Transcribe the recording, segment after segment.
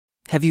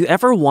Have you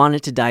ever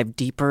wanted to dive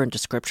deeper into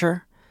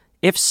Scripture?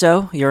 If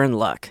so, you're in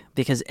luck,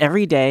 because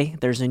every day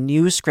there's a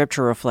new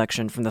Scripture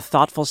reflection from the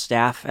thoughtful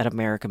staff at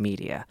America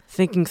Media,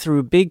 thinking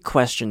through big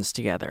questions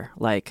together,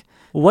 like,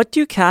 what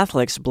do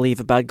Catholics believe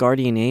about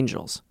guardian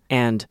angels?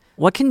 And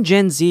what can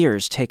Gen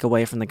Zers take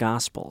away from the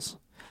Gospels?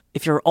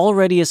 If you're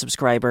already a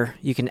subscriber,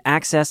 you can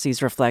access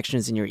these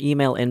reflections in your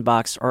email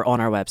inbox or on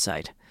our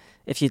website.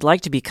 If you'd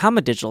like to become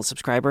a digital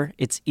subscriber,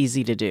 it's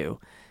easy to do.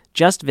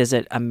 Just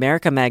visit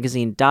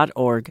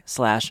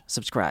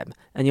americamagazine.org/subscribe,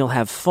 and you'll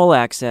have full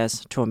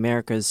access to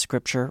America's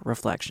Scripture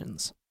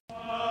reflections.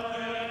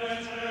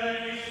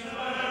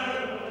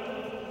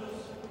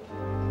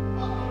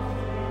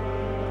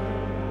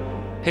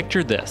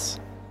 Picture this: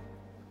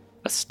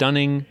 a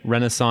stunning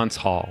Renaissance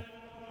hall,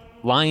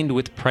 lined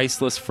with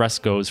priceless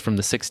frescoes from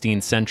the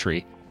 16th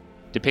century,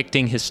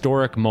 depicting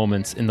historic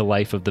moments in the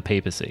life of the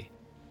papacy.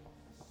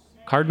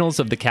 Cardinals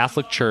of the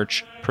Catholic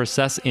Church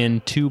process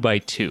in 2 by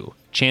 2,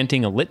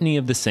 chanting a litany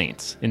of the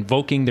saints,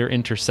 invoking their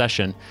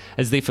intercession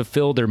as they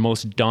fulfill their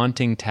most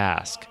daunting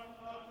task,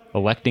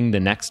 electing the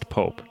next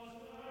pope.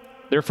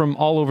 They're from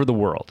all over the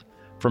world,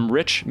 from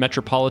rich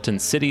metropolitan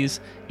cities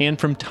and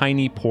from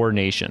tiny, poor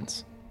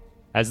nations.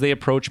 As they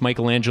approach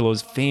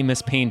Michelangelo's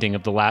famous painting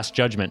of the Last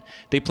Judgment,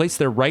 they place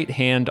their right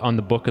hand on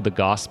the book of the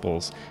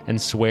Gospels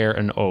and swear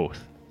an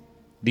oath.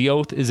 The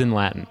oath is in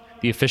Latin,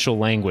 the official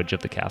language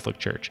of the Catholic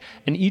Church,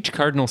 and each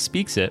cardinal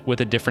speaks it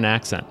with a different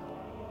accent.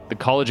 The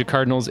College of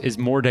Cardinals is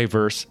more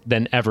diverse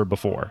than ever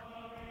before.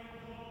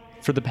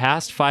 For the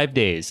past 5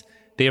 days,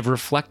 they have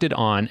reflected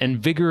on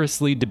and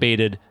vigorously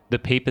debated the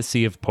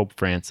papacy of Pope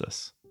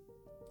Francis.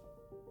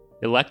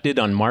 Elected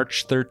on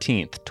March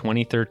 13th,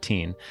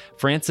 2013,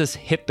 Francis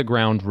hit the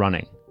ground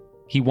running.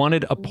 He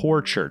wanted a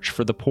poor church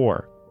for the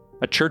poor,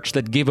 a church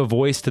that gave a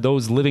voice to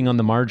those living on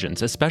the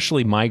margins,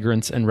 especially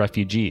migrants and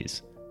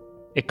refugees.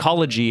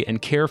 Ecology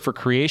and care for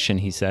creation,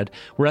 he said,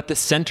 were at the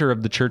center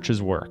of the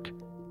church's work.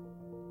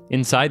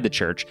 Inside the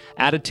church,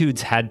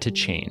 attitudes had to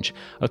change.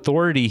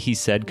 Authority, he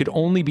said, could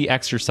only be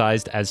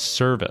exercised as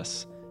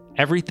service.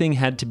 Everything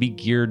had to be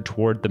geared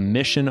toward the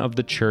mission of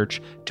the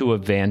church to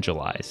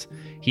evangelize.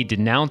 He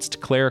denounced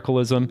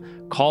clericalism,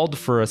 called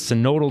for a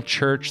synodal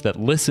church that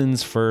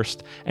listens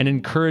first, and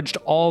encouraged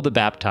all the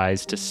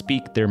baptized to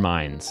speak their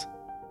minds.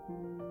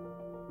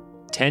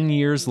 10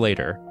 years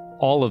later,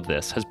 all of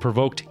this has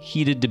provoked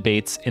heated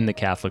debates in the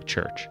Catholic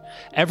Church.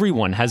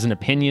 Everyone has an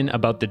opinion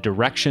about the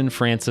direction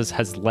Francis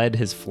has led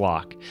his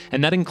flock,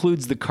 and that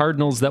includes the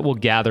cardinals that will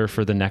gather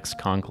for the next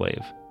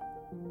conclave.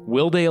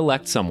 Will they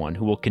elect someone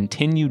who will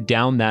continue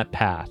down that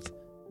path,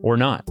 or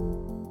not?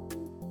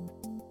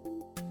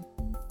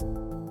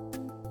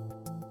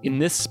 In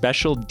this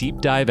special deep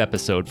dive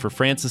episode for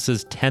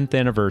Francis's 10th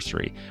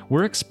anniversary,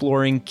 we're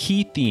exploring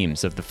key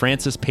themes of the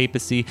Francis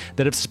papacy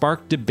that have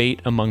sparked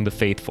debate among the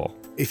faithful.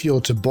 If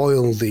you're to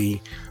boil the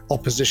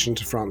opposition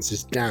to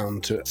Francis down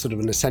to sort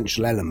of an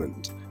essential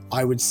element,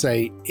 I would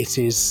say it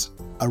is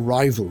a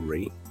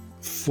rivalry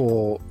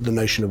for the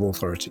notion of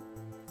authority.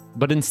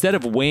 But instead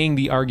of weighing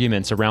the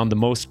arguments around the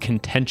most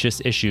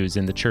contentious issues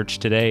in the church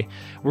today,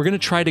 we're going to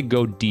try to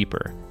go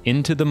deeper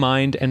into the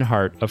mind and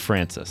heart of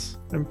Francis.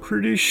 I'm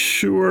pretty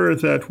sure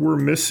that we're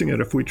missing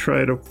it if we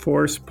try to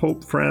force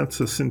Pope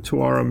Francis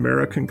into our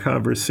American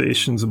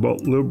conversations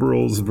about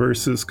liberals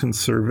versus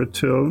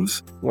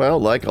conservatives. Well,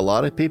 like a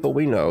lot of people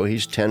we know,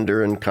 he's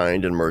tender and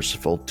kind and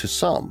merciful to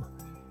some,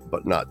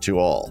 but not to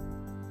all.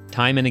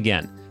 Time and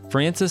again,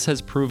 Francis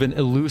has proven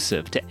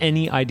elusive to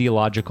any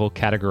ideological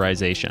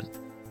categorization.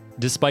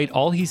 Despite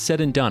all he's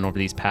said and done over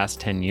these past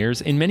 10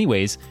 years, in many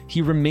ways,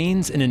 he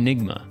remains an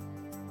enigma.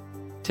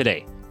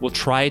 Today, we'll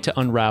try to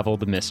unravel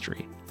the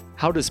mystery.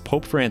 How does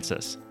Pope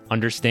Francis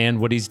understand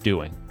what he's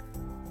doing?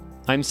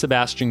 I'm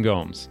Sebastian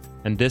Gomes,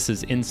 and this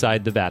is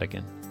Inside the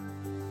Vatican.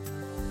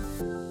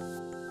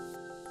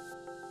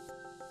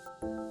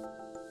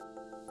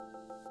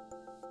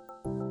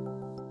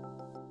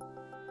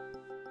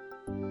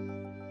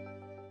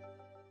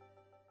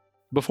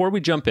 Before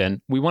we jump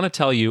in, we want to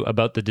tell you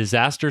about the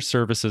Disaster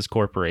Services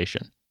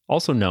Corporation,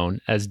 also known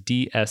as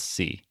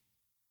DSC.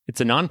 It's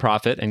a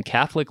nonprofit and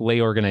Catholic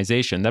lay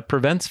organization that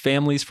prevents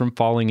families from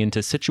falling into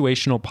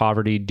situational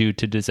poverty due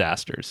to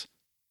disasters.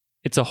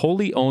 It's a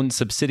wholly owned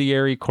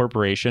subsidiary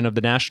corporation of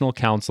the National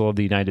Council of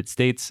the United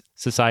States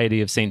Society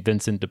of St.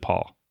 Vincent de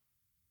Paul.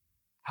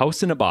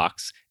 House in a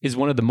Box is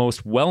one of the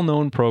most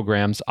well-known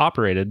programs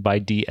operated by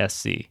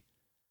DSC.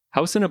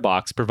 House in a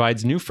Box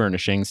provides new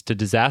furnishings to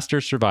disaster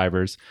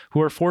survivors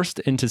who are forced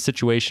into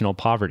situational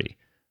poverty.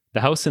 The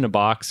House in a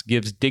Box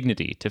gives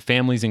dignity to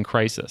families in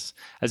crisis,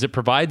 as it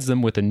provides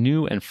them with a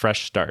new and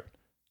fresh start.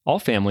 All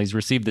families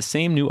receive the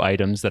same new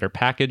items that are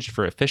packaged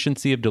for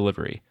efficiency of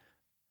delivery.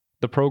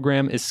 The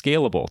program is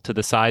scalable to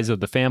the size of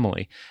the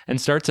family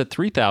and starts at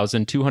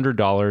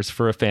 $3,200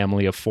 for a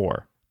family of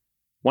 4.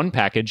 One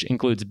package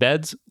includes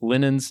beds,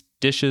 linens,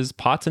 dishes,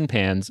 pots and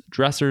pans,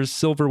 dressers,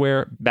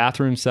 silverware,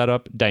 bathroom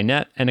setup,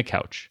 dinette, and a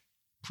couch.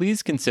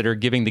 Please consider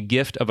giving the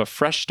gift of a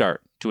fresh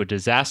start to a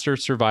disaster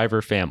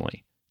survivor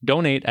family.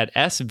 Donate at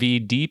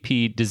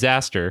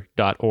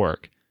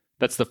svdpdisaster.org.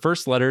 That's the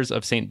first letters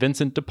of St.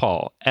 Vincent de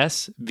Paul,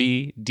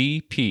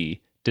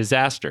 SVDP,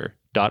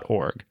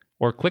 disaster.org,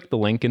 or click the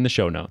link in the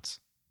show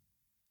notes.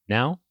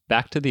 Now,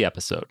 back to the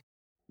episode.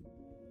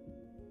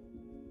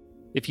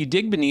 If you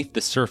dig beneath the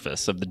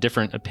surface of the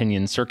different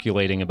opinions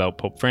circulating about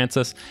Pope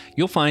Francis,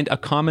 you'll find a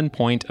common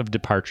point of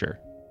departure.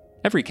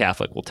 Every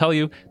Catholic will tell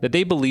you that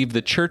they believe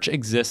the Church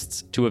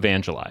exists to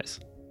evangelize.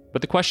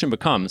 But the question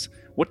becomes,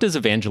 what does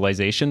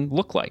evangelization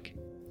look like?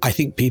 I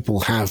think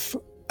people have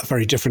a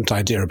very different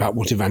idea about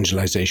what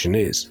evangelization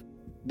is.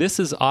 This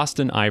is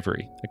Austin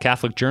Ivory, a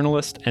Catholic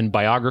journalist and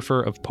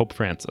biographer of Pope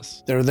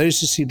Francis. There are those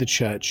who see the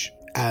Church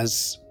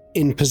as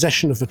in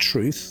possession of a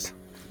truth,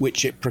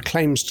 which it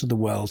proclaims to the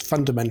world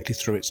fundamentally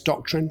through its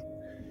doctrine,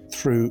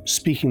 through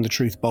speaking the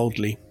truth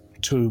boldly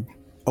to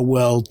a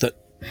world that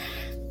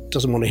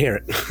doesn't want to hear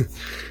it.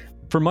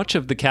 For much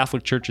of the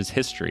Catholic Church's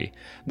history,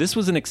 this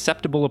was an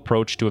acceptable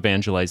approach to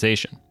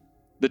evangelization.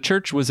 The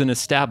Church was an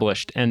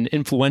established and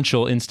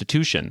influential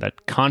institution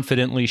that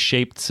confidently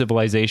shaped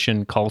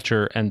civilization,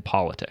 culture, and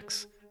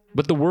politics.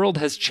 But the world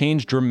has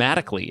changed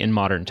dramatically in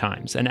modern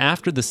times, and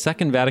after the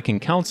Second Vatican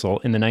Council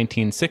in the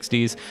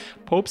 1960s,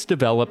 popes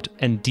developed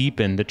and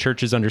deepened the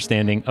Church's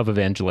understanding of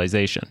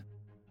evangelization.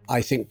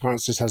 I think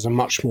Francis has a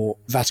much more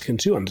Vatican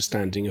II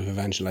understanding of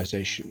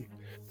evangelization,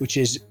 which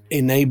is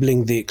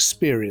enabling the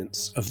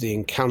experience of the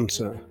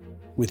encounter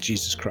with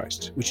Jesus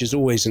Christ, which is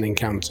always an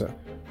encounter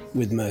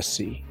with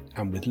mercy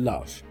and with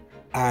love.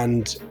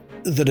 And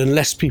that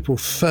unless people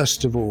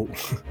first of all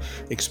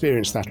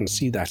experience that and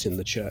see that in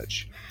the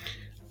Church,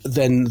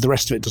 then the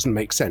rest of it doesn't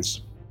make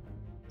sense.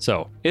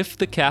 So, if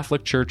the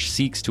Catholic Church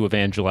seeks to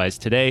evangelize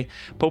today,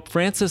 Pope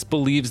Francis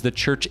believes the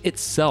Church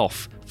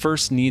itself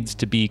first needs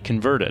to be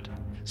converted,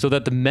 so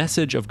that the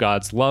message of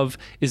God's love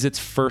is its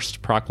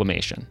first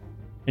proclamation.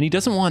 And he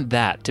doesn't want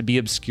that to be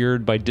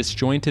obscured by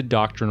disjointed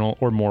doctrinal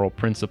or moral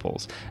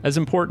principles, as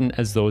important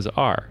as those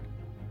are.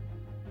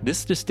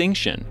 This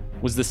distinction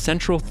was the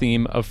central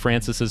theme of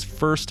Francis's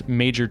first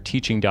major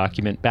teaching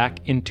document back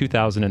in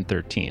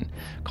 2013,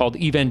 called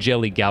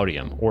Evangelii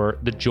Gaudium, or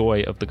The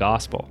Joy of the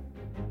Gospel.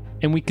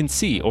 And we can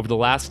see over the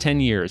last 10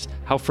 years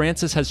how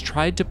Francis has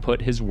tried to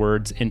put his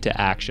words into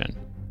action.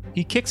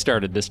 He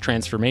kickstarted this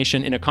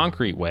transformation in a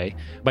concrete way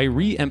by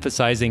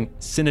re-emphasizing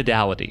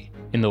synodality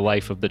in the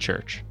life of the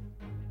Church.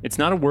 It's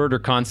not a word or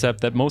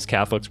concept that most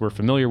Catholics were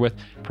familiar with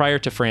prior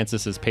to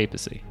Francis's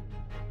papacy.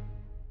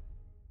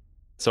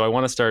 So I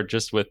want to start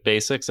just with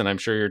basics, and I'm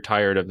sure you're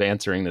tired of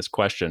answering this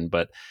question,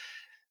 but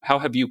how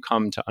have you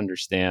come to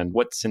understand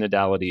what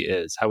synodality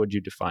is? How would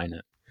you define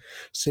it?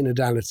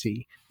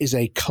 Synodality is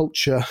a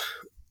culture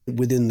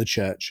within the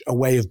Church, a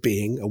way of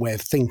being, a way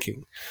of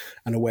thinking,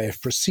 and a way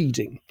of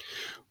proceeding,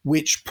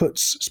 which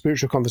puts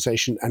spiritual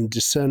conversation and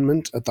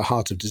discernment at the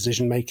heart of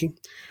decision-making,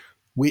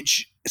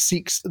 which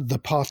seeks the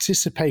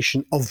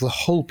participation of the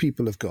whole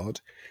people of God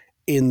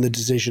in the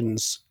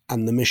decisions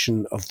and the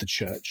mission of the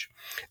Church,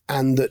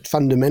 and that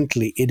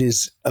fundamentally it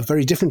is a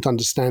very different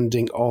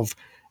understanding of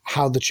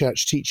how the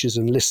Church teaches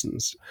and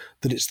listens,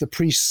 that it's the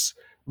priests,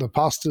 the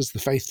pastors, the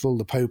faithful,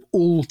 the Pope,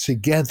 all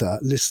together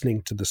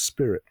listening to the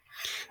Spirit.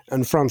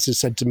 And Francis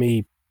said to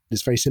me,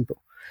 it's very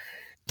simple.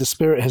 The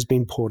Spirit has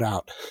been poured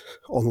out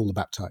on all the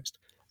baptized.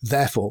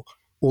 Therefore,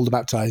 all the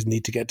baptized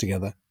need to get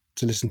together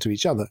to listen to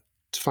each other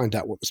to find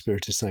out what the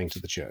Spirit is saying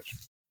to the Church.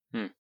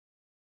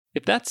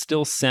 If that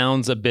still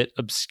sounds a bit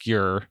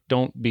obscure,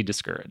 don't be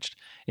discouraged.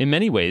 In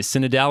many ways,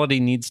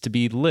 synodality needs to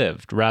be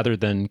lived rather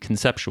than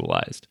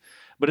conceptualized.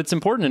 But it's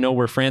important to know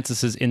where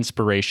Francis's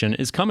inspiration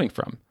is coming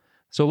from.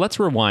 So let's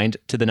rewind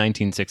to the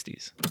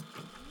 1960s.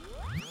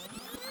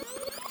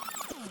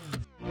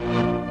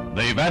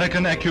 The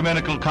Vatican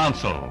Ecumenical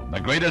Council, the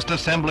greatest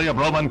assembly of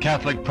Roman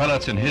Catholic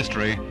prelates in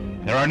history.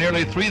 There are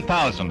nearly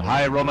 3,000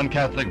 high Roman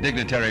Catholic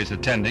dignitaries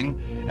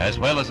attending, as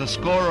well as a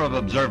score of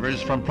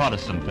observers from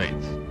Protestant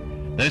faiths.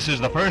 This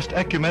is the first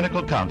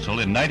ecumenical council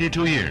in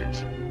 92 years,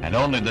 and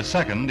only the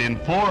second in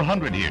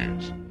 400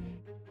 years.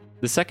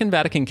 The Second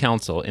Vatican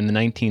Council in the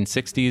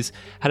 1960s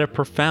had a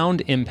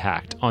profound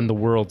impact on the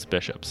world's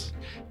bishops,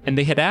 and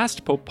they had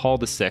asked Pope Paul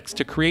VI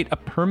to create a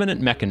permanent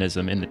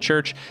mechanism in the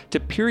Church to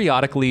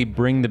periodically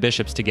bring the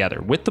bishops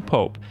together with the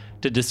Pope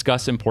to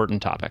discuss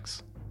important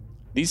topics.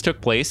 These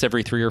took place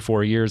every 3 or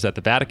 4 years at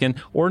the Vatican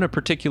or in a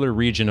particular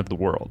region of the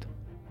world.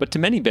 But to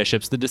many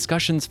bishops, the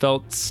discussions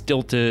felt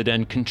stilted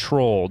and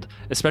controlled,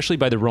 especially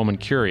by the Roman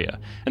Curia,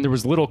 and there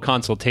was little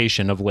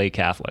consultation of lay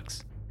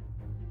Catholics.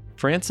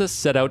 Francis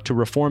set out to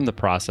reform the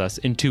process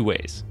in 2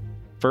 ways.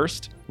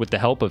 First, with the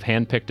help of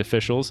hand-picked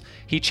officials,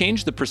 he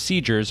changed the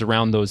procedures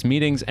around those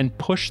meetings and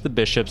pushed the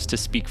bishops to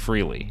speak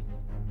freely.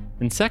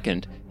 And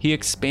second, he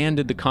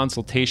expanded the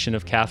consultation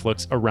of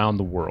Catholics around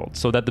the world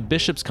so that the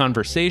bishops'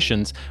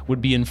 conversations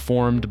would be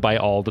informed by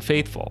all the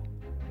faithful.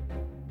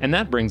 And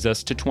that brings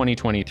us to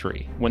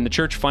 2023, when the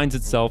Church finds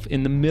itself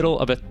in the middle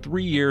of a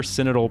 3-year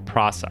synodal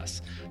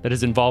process that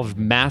has involved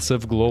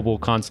massive global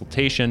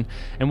consultation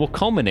and will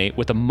culminate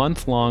with a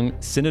month-long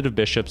Synod of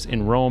Bishops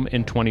in Rome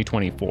in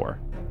 2024.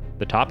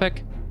 The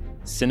topic?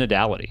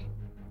 Synodality.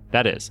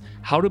 That is,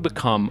 how to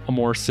become a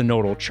more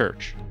synodal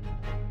church.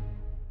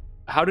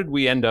 How did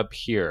we end up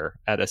here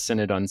at a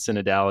synod on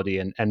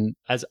synodality? And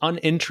as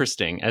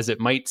uninteresting as it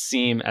might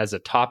seem as a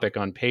topic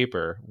on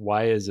paper,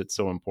 why is it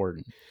so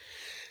important?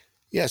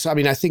 Yes, I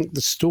mean, I think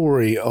the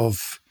story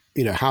of,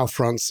 how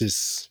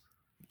Francis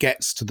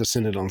gets to the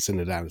synod on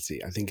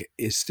synodality, I think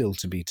is still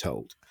to be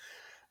told.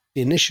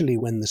 Initially,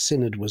 when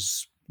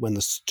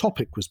the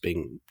topic was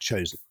being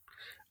chosen,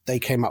 they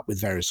came up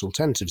with various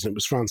alternatives. And it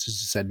was Francis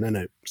who said,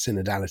 no,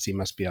 synodality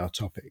must be our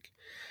topic.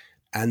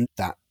 And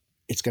that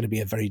it's going to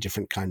be a very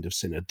different kind of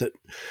synod that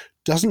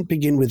doesn't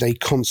begin with a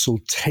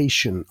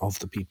consultation of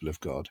the people of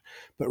God,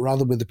 but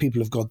rather with the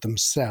people of God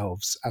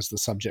themselves as the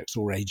subjects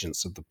or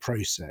agents of the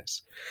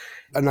process.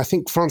 And I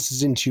think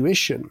Francis'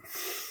 intuition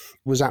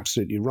was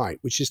absolutely right,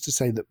 which is to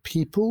say that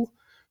people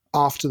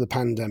after the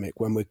pandemic,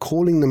 when we're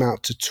calling them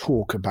out to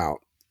talk about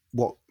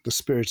what the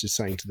Spirit is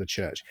saying to the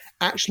church,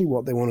 actually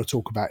what they want to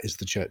talk about is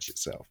the church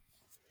itself,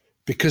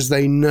 because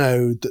they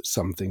know that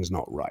something's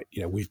not right.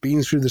 We've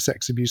been through the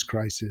sex abuse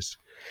crisis.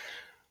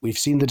 We've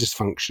seen the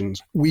dysfunctions.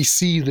 We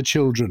see the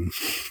children,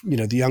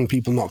 the young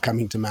people not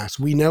coming to Mass.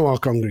 We know our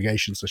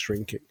congregations are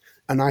shrinking.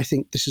 And I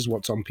think this is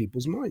what's on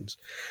people's minds.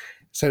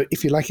 So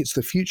if you like, it's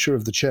the future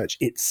of the church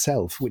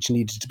itself which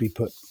needed to be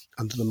put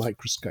under the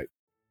microscope.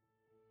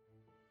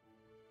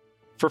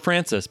 For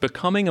Francis,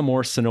 becoming a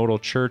more synodal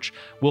church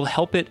will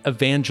help it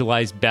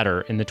evangelize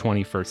better in the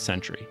 21st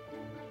century.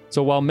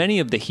 So while many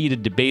of the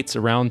heated debates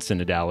around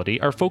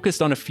synodality are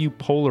focused on a few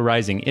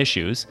polarizing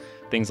issues,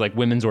 things like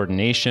women's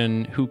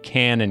ordination, who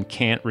can and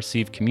can't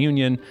receive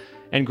communion,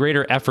 and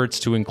greater efforts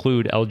to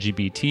include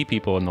LGBT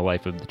people in the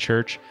life of the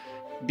church,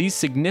 these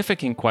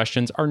significant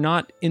questions are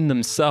not in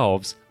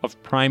themselves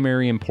of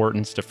primary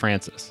importance to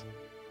Francis.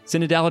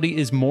 Synodality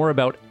is more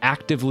about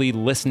actively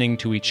listening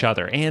to each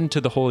other and to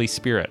the Holy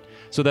Spirit,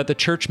 so that the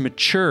church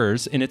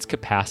matures in its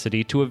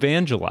capacity to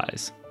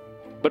evangelize.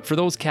 But for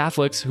those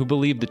Catholics who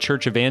believe the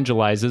church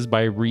evangelizes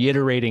by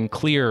reiterating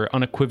clear,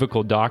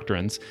 unequivocal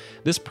doctrines,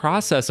 this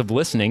process of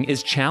listening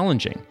is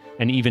challenging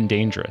and even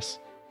dangerous.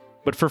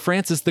 But for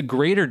Francis, the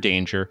greater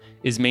danger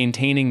is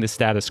maintaining the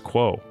status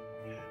quo.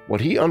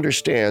 What he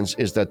understands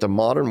is that the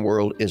modern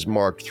world is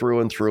marked through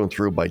and through and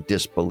through by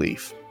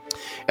disbelief,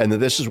 and that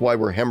this is why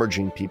we're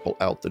hemorrhaging people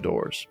out the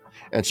doors.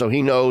 And so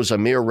he knows a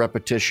mere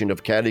repetition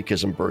of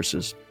catechism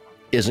verses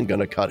isn't going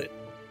to cut it.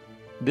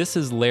 This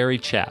is Larry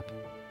Chapp.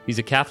 He's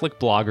a Catholic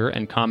blogger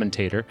and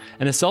commentator,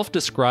 and a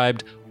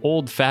self-described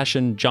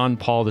old-fashioned John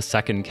Paul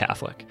II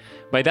Catholic.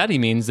 By that he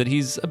means that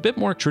he's a bit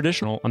more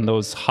traditional on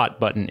those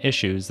hot-button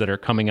issues that are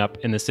coming up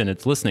in the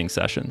Synod's listening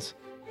sessions.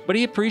 But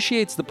he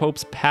appreciates the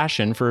Pope's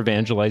passion for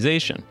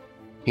evangelization.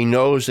 He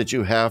knows that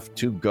you have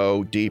to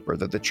go deeper,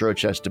 that the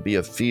church has to be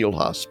a field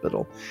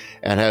hospital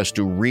and has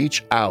to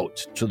reach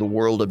out to the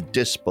world of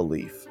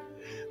disbelief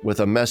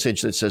with a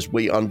message that says,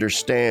 we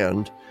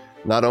understand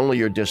not only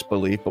your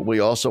disbelief, but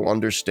we also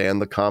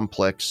understand the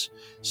complex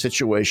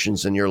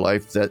situations in your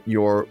life that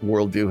your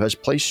worldview has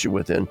placed you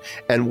within.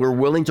 And we're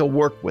willing to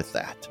work with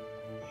that.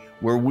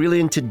 We're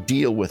willing to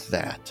deal with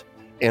that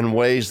in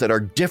ways that are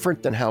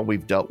different than how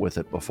we've dealt with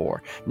it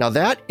before. Now,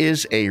 that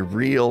is a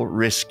real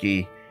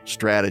risky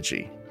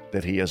strategy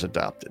that he has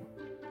adopted.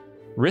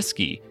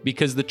 Risky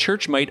because the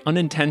church might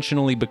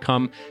unintentionally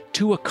become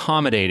too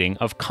accommodating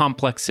of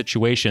complex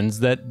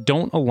situations that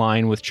don't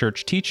align with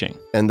church teaching.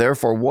 And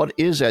therefore, what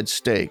is at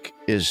stake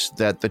is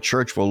that the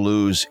church will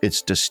lose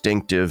its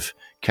distinctive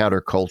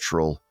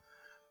countercultural,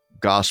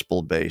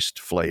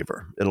 gospel-based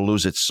flavor. It'll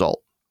lose its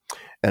salt.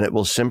 And it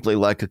will simply,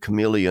 like a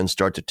chameleon,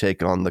 start to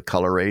take on the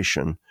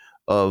coloration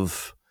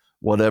of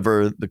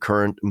whatever the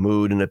current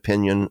mood and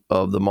opinion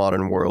of the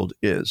modern world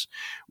is.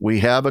 We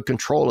have a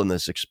control in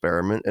this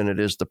experiment, and it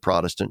is the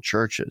Protestant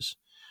churches.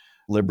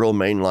 Liberal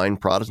mainline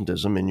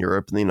Protestantism in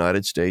Europe and the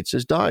United States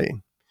is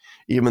dying,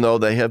 even though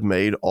they have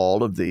made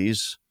all of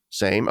these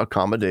same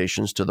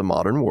accommodations to the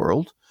modern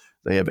world.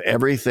 They have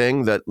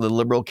everything that the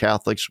liberal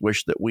Catholics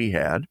wish that we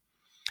had,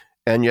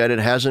 and yet it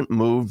hasn't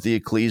moved the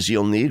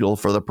ecclesial needle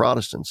for the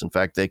Protestants. In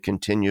fact, they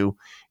continue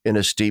in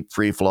a steep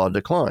free-fall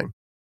decline.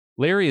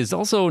 Larry is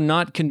also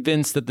not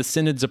convinced that the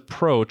Synod's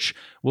approach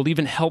will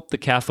even help the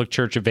Catholic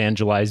Church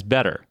evangelize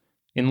better.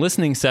 In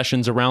listening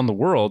sessions around the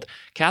world,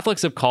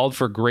 Catholics have called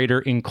for greater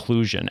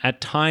inclusion, at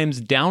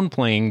times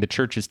downplaying the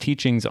Church's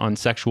teachings on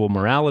sexual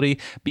morality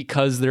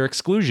because they're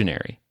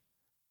exclusionary.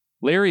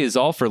 Larry is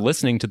all for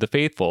listening to the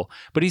faithful,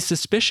 but he's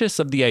suspicious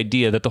of the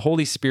idea that the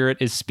Holy Spirit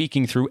is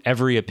speaking through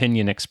every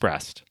opinion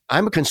expressed.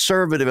 I'm a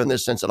conservative in the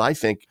sense that I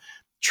think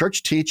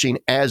church teaching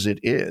as it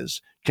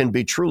is can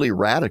be truly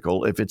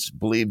radical if it's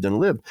believed and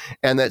lived,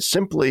 and that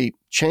simply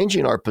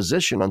changing our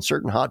position on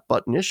certain hot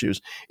button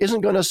issues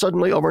isn't going to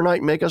suddenly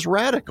overnight make us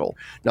radical.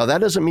 Now, that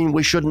doesn't mean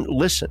we shouldn't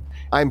listen.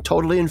 I'm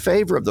totally in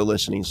favor of the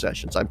listening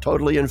sessions. I'm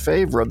totally in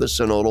favor of the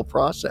synodal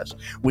process.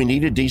 We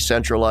need a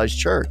decentralized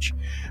church,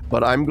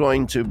 but I'm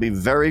going to be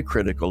very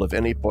critical of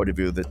any point of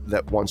view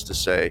that wants to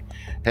say,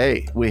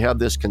 hey, we have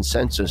this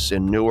consensus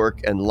in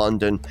Newark and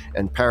London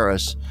and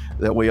Paris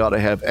that we ought to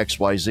have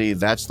XYZ.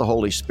 That's the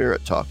Holy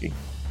Spirit talking.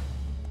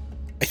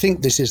 I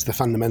think this is the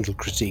fundamental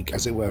critique,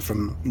 as it were,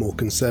 from more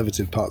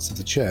conservative parts of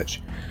the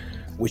church,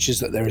 which is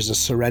that there is a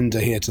surrender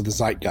here to the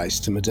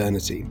zeitgeist, to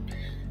modernity.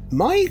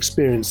 My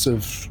experience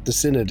of the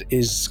synod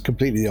is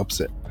completely the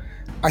opposite.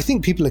 I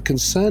think people are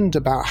concerned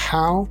about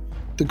how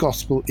the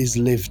gospel is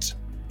lived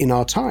in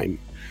our time.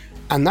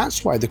 And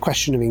that's why the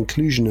question of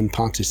inclusion and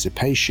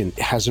participation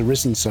has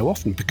arisen so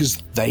often, because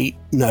they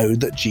know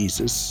that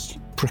Jesus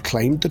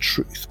proclaimed the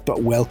truth,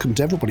 but welcomed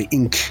everybody,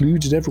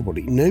 included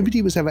everybody.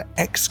 Nobody was ever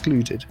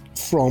excluded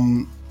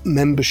from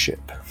membership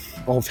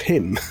of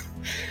him.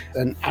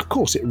 And of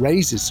course, it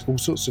raises all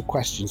sorts of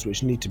questions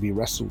which need to be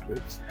wrestled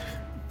with.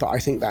 But I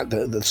think that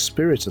the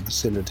spirit of the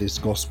synod is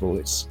gospel.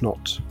 It's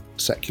not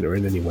secular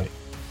in any way.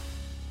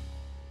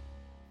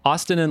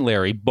 Austin and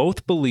Larry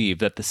both believe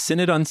that the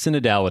Synod on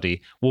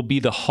Synodality will be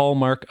the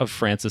hallmark of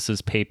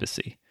Francis's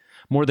papacy.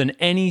 More than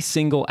any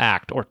single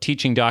act or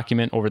teaching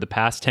document over the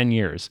past 10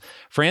 years,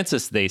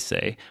 Francis, they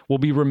say, will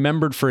be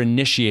remembered for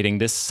initiating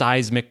this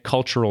seismic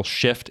cultural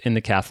shift in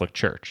the Catholic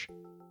Church.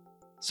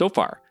 So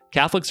far,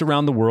 Catholics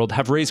around the world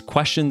have raised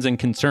questions and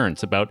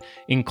concerns about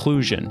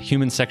inclusion,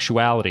 human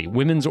sexuality,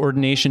 women's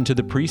ordination to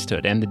the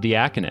priesthood and the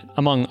diaconate,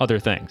 among other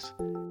things.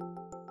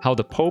 How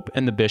the Pope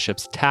and the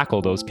bishops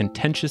tackle those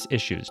contentious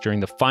issues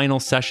during the final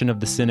session of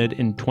the Synod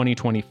in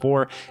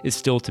 2024 is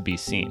still to be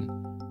seen.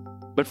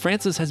 But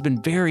Francis has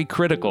been very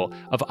critical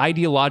of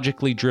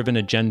ideologically driven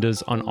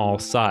agendas on all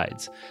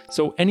sides,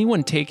 so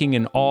anyone taking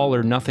an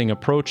all-or-nothing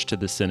approach to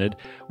the Synod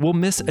will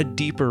miss a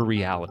deeper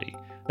reality,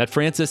 that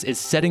Francis is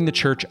setting the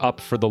Church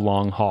up for the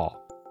long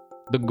haul.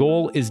 The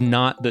goal is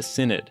not the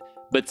Synod,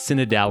 but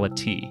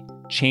synodality,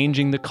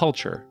 changing the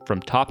culture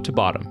from top to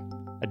bottom,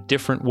 a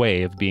different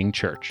way of being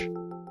Church.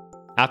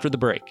 After the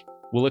break,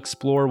 we'll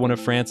explore one of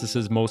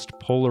Francis's most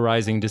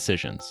polarizing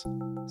decisions,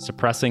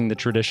 suppressing the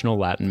traditional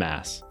Latin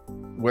Mass.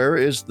 Where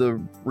is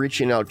the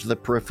reaching out to the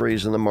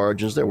peripheries and the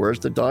margins there? Where's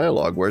the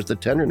dialogue? Where's the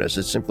tenderness?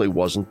 It simply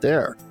wasn't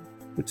there.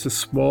 It's a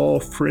small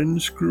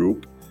fringe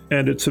group,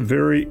 and it's a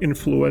very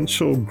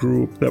influential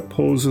group that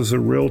poses a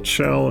real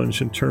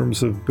challenge in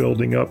terms of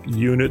building up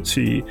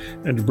unity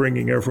and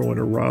bringing everyone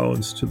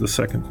around to the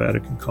Second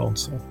Vatican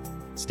Council.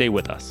 Stay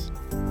with us.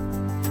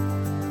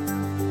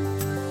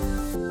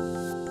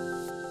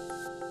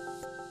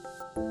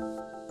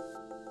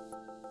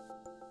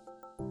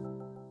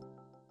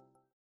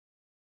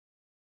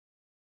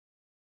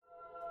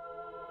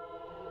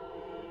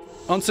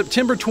 On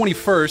September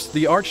 21st,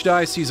 the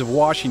Archdiocese of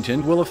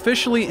Washington will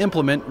officially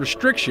implement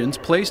restrictions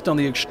placed on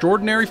the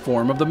extraordinary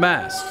form of the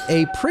Mass.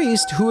 A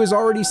priest who has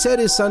already said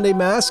his Sunday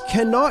Mass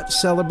cannot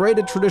celebrate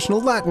a traditional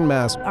Latin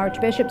Mass.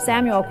 Archbishop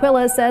Samuel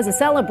Aquila says a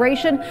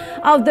celebration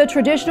of the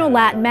traditional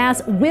Latin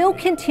Mass will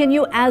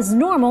continue as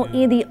normal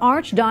in the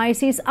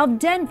Archdiocese of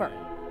Denver.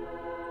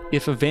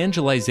 If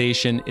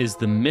evangelization is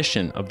the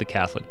mission of the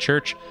Catholic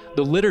Church,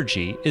 the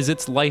liturgy is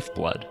its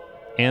lifeblood.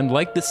 And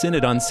like the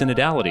Synod on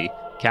Synodality,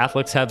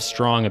 Catholics have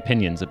strong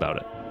opinions about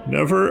it.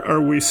 Never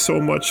are we so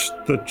much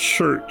the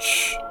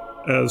Church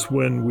as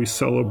when we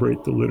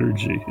celebrate the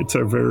liturgy. It's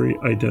our very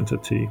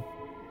identity.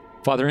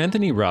 Father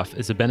Anthony Ruff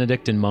is a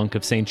Benedictine monk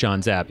of St.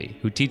 John's Abbey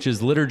who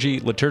teaches liturgy,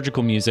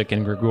 liturgical music,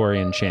 and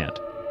Gregorian chant.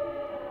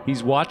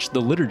 He's watched the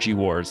liturgy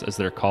wars, as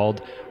they're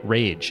called,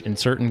 rage in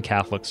certain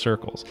Catholic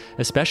circles,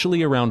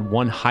 especially around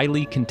one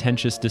highly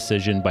contentious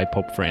decision by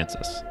Pope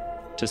Francis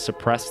to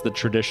suppress the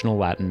traditional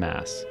Latin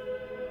Mass.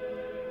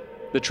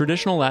 The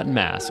traditional Latin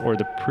Mass, or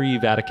the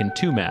pre-Vatican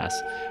II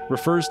Mass,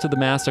 refers to the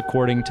Mass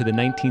according to the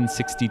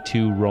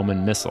 1962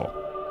 Roman Missal.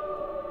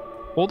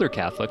 Older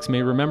Catholics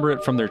may remember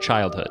it from their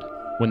childhood,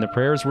 when the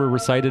prayers were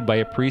recited by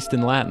a priest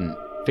in Latin,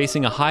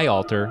 facing a high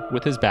altar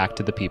with his back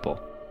to the people.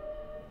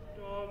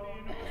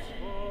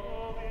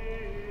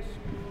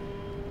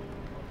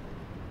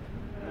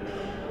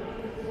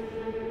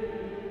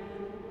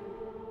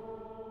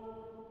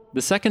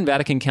 The Second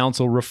Vatican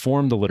Council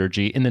reformed the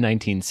liturgy in the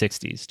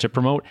 1960s to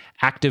promote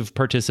active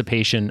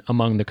participation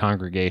among the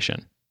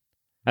congregation.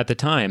 At the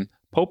time,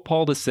 Pope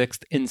Paul VI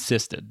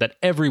insisted that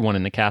everyone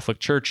in the Catholic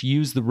Church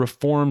use the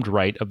reformed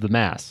rite of the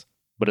Mass,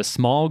 but a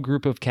small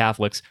group of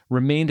Catholics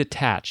remained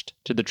attached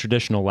to the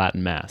traditional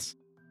Latin Mass.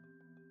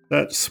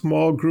 That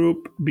small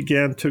group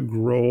began to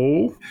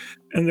grow,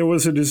 and there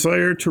was a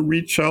desire to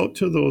reach out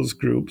to those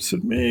groups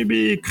and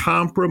maybe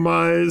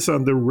compromise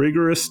on the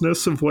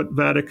rigorousness of what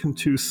Vatican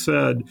II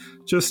said,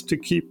 just to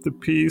keep the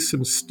peace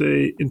and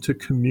stay into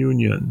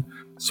communion.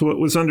 So it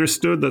was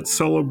understood that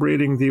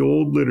celebrating the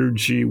old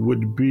liturgy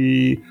would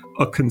be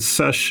a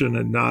concession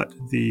and not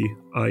the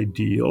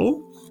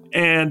ideal.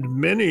 And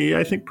many,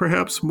 I think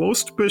perhaps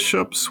most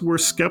bishops, were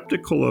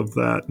skeptical of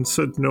that and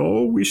said,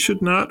 no, we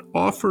should not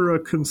offer a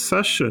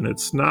concession.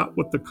 It's not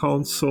what the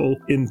council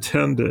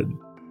intended.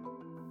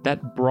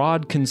 That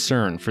broad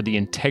concern for the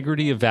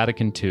integrity of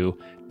Vatican II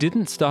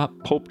didn't stop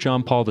Pope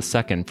John Paul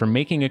II from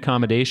making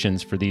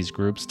accommodations for these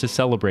groups to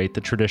celebrate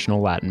the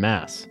traditional Latin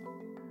Mass.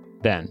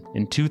 Then,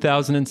 in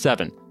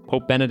 2007,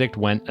 Pope Benedict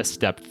went a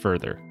step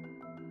further.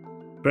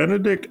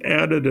 Benedict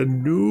added a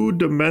new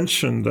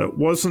dimension that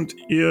wasn't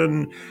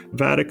in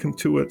Vatican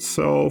II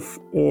itself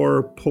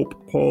or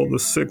Pope Paul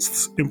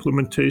VI's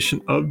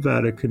implementation of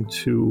Vatican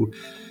II.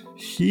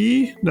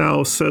 He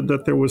now said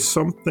that there was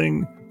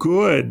something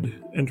good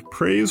and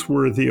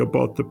praiseworthy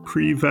about the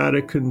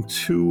pre-Vatican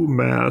II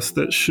Mass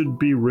that should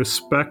be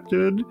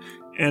respected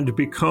and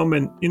become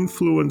an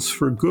influence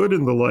for good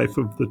in the life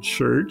of the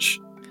Church.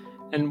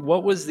 And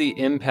what was the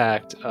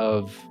impact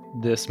of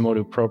this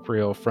motu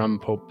proprio from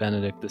Pope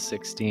Benedict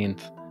XVI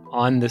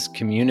on this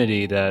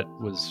community that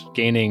was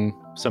gaining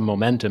some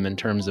momentum in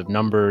terms of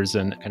numbers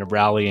and kind of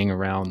rallying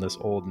around this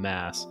old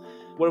Mass?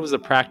 What was the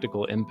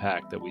practical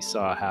impact that we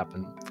saw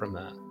happen from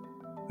that?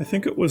 I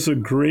think it was a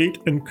great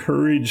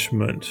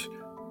encouragement.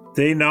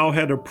 They now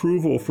had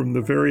approval from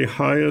the very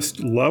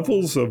highest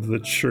levels of the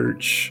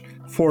Church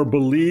for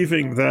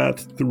believing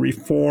that the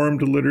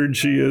Reformed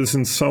liturgy is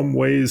in some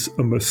ways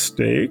a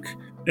mistake,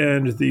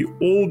 and the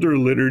older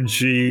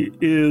liturgy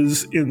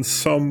is in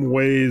some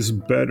ways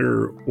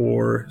better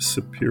or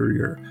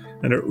superior.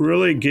 And it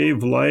really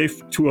gave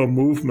life to a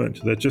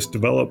movement that just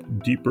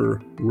developed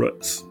deeper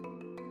roots.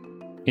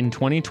 In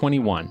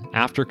 2021,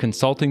 after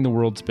consulting the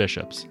world's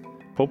bishops,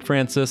 Pope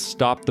Francis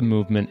stopped the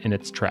movement in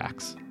its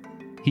tracks.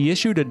 He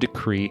issued a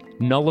decree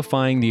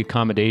nullifying the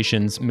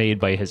accommodations made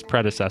by his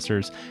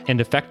predecessors and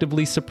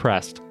effectively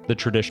suppressed the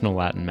traditional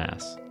Latin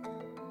Mass.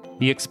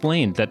 He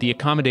explained that the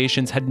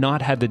accommodations had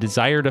not had the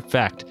desired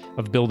effect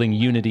of building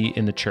unity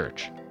in the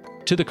Church.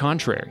 To the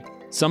contrary,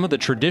 some of the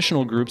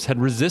traditional groups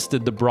had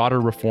resisted the broader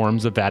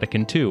reforms of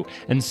Vatican II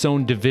and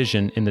sown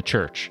division in the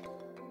Church.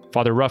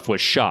 Father Ruff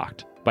was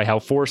shocked by how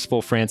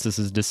forceful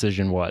Francis's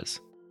decision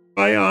was.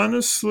 I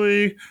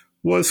honestly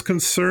was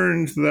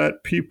concerned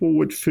that people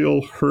would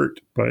feel hurt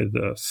by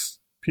this.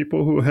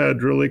 People who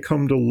had really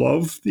come to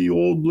love the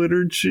old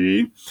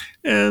liturgy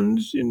and,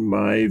 in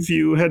my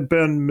view, had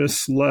been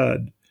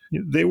misled.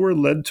 They were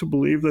led to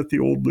believe that the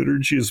old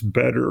liturgy is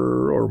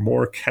better or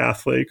more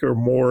Catholic or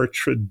more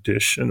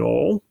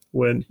traditional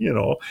when,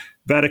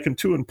 Vatican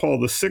II and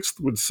Paul VI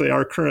would say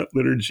our current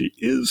liturgy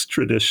is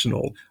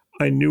traditional.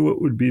 I knew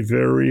it would be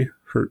very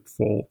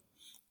hurtful.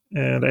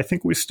 And I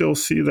think we still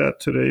see that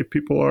today.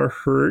 People are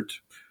hurt.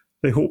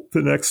 They hope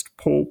the next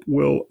pope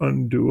will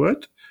undo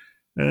it.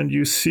 And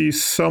you see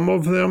some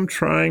of them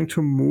trying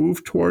to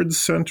move towards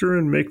center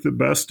and make the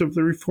best of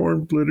the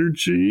Reformed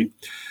liturgy.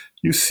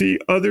 You see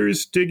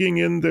others digging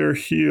in their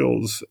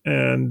heels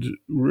and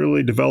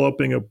really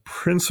developing a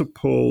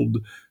principled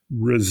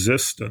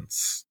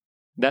resistance.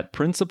 That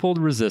principled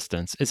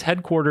resistance is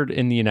headquartered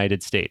in the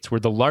United States,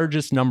 where the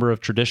largest number of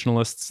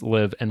traditionalists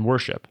live and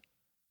worship.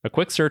 A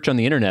quick search on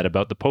the internet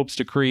about the Pope's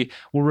decree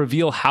will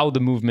reveal how the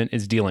movement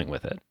is dealing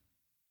with it.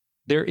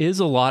 There is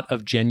a lot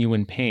of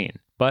genuine pain,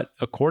 but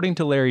according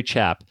to Larry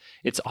Chapp,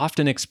 it's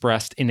often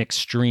expressed in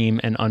extreme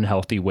and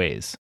unhealthy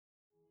ways.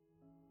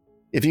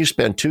 If you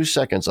spend 2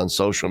 seconds on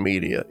social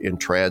media in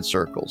trad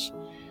circles,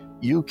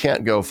 you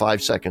can't go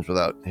 5 seconds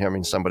without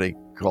hearing somebody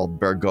called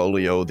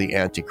Bergoglio the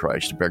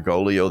Antichrist,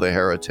 Bergoglio the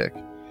heretic.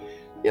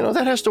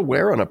 That has to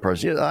wear on a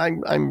person.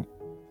 I'm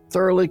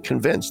thoroughly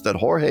convinced that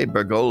Jorge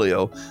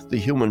Bergoglio, the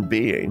human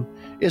being,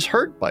 is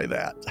hurt by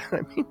that.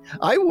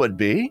 I would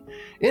be.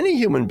 Any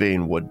human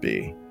being would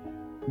be,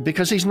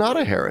 because he's not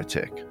a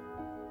heretic.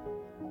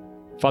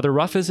 Father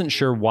Ruff isn't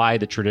sure why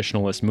the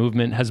traditionalist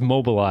movement has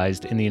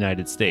mobilized in the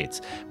United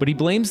States, but he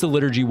blames the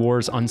liturgy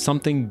wars on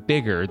something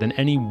bigger than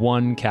any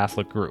one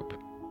Catholic group.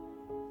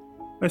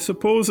 I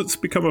suppose it's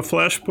become a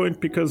flashpoint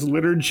because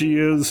liturgy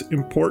is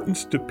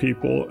important to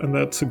people, and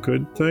that's a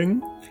good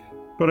thing.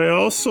 But I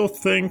also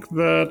think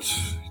that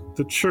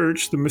the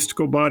Church, the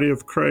mystical body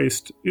of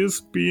Christ, is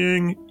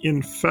being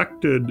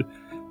infected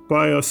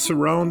by a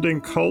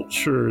surrounding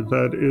culture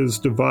that is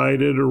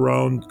divided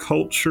around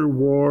culture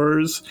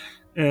wars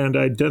and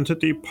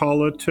identity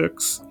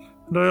politics.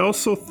 And I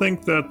also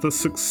think that the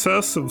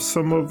success of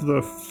some of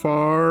the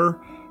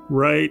far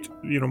right,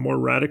 more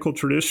radical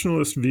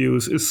traditionalist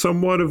views is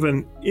somewhat of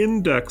an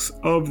index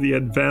of the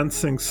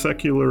advancing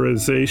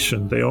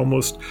secularization. They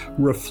almost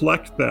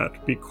reflect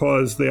that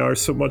because they are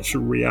so much a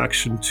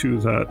reaction to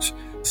that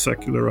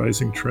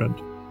secularizing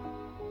trend.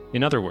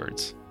 In other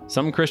words,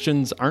 some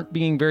Christians aren't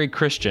being very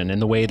Christian in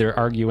the way they're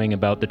arguing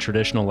about the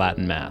traditional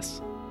Latin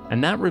Mass.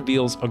 And that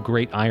reveals a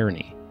great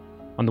irony.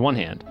 On the one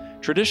hand,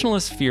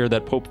 traditionalists fear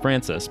that Pope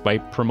Francis, by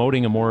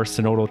promoting a more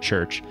synodal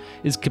church,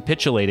 is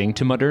capitulating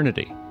to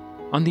modernity.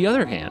 On the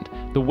other hand,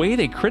 the way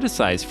they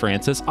criticize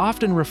Francis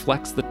often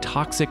reflects the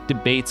toxic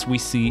debates we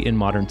see in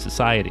modern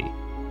society.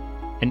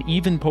 And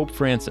even Pope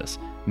Francis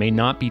may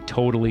not be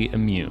totally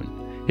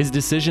immune. His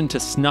decision to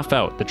snuff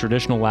out the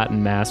traditional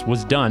Latin Mass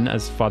was done,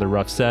 as Father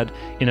Ruff said,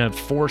 in a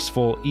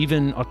forceful,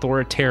 even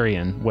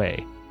authoritarian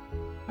way.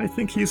 I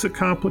think he's a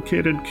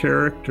complicated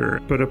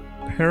character, but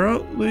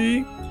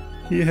apparently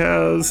he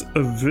has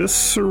a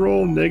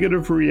visceral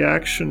negative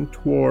reaction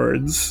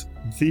towards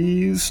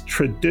these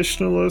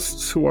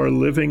traditionalists who are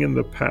living in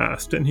the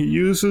past. And he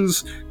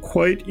uses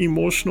quite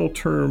emotional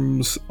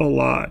terms a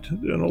lot.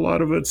 And a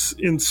lot of it's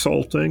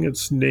insulting,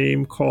 it's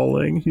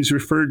name-calling. He's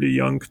referred to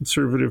young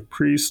conservative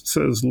priests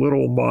as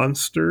little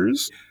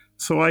monsters.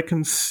 So I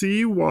can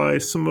see why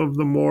some of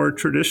the more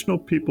traditional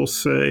people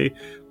say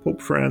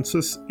Pope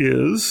Francis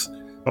is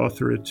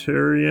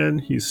authoritarian,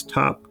 he's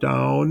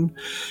top-down,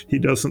 he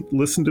doesn't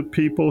listen to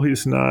people,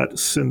 he's not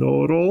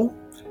synodal.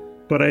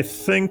 But I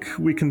think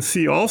we can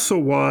see also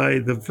why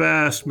the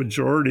vast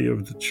majority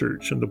of the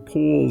church, and the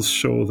polls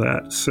show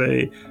that,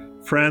 say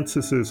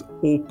Francis is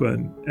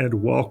open and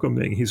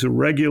welcoming. He's a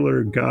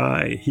regular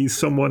guy. He's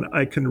someone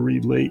I can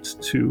relate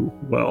to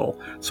well.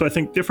 So I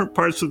think different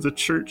parts of the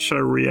church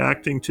are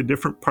reacting to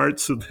different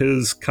parts of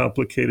his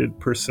complicated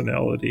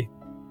personality.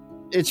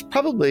 It's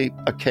probably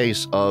a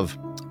case of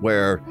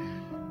where,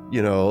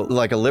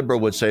 like a liberal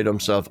would say to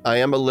himself, I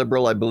am a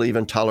liberal, I believe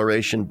in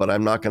toleration, but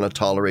I'm not going to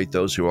tolerate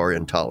those who are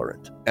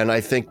intolerant. And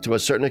I think to a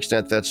certain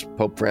extent, that's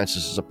Pope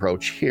Francis's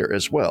approach here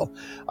as well.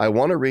 I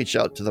want to reach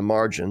out to the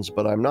margins,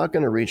 but I'm not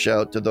going to reach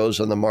out to those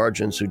on the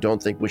margins who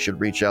don't think we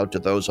should reach out to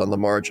those on the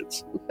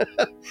margins.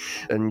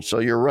 And so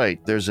you're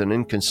right, there's an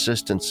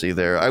inconsistency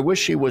there. I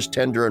wish he was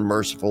tender and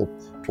merciful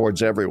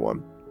towards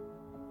everyone.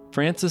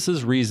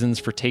 Francis's reasons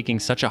for taking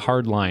such a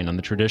hard line on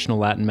the traditional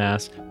Latin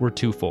Mass were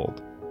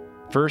twofold.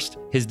 First,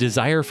 his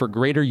desire for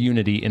greater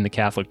unity in the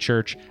Catholic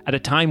Church at a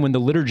time when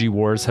the liturgy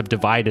wars have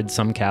divided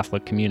some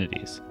Catholic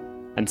communities.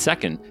 And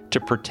second,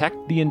 to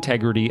protect the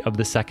integrity of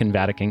the Second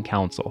Vatican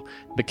Council,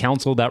 the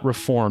council that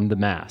reformed the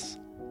Mass.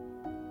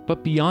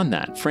 But beyond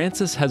that,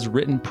 Francis has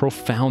written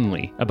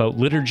profoundly about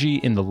liturgy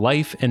in the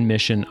life and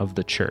mission of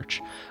the Church.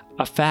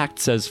 A fact,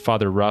 says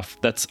Father Ruff,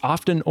 that's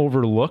often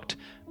overlooked,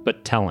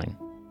 but telling.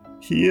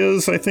 He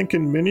is, I think,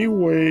 in many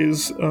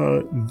ways,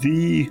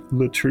 the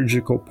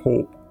liturgical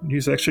pope.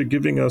 He's actually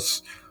giving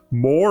us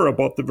more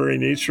about the very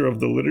nature of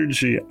the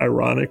liturgy,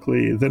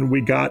 ironically, than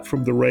we got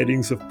from the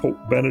writings of Pope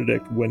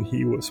Benedict when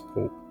he was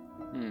pope.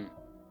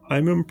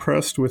 I'm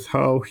impressed with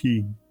how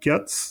he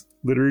gets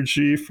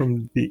liturgy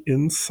from the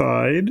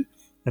inside,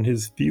 and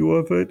his view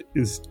of it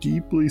is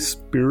deeply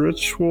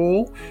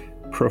spiritual,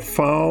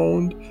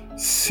 profound,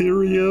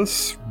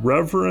 serious,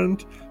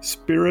 reverent,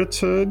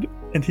 spirited,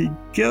 and he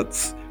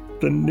gets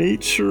the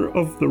nature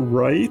of the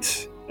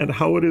rite and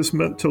how it is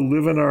meant to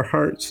live in our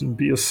hearts and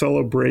be a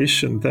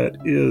celebration that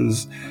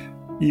is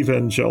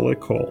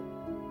evangelical.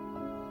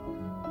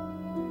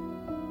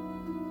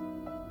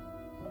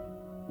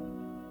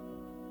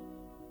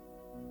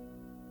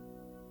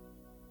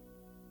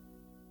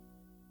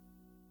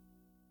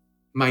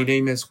 My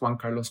name is Juan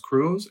Carlos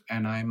Cruz,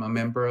 and I'm a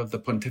member of the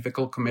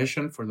Pontifical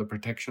Commission for the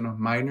Protection of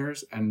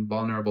Minors and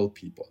Vulnerable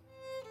People.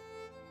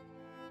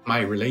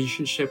 My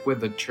relationship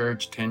with the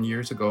church 10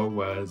 years ago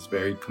was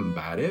very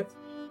combative.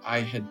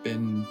 I had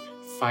been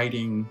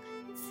fighting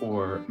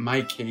for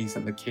my case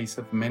and the case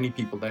of many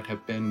people that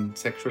have been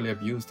sexually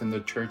abused in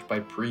the church by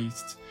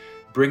priests,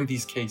 bring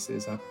these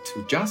cases up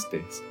to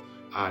justice.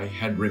 I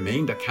had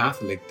remained a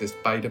Catholic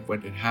despite of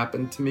what had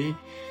happened to me,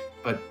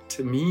 but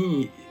to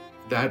me,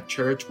 that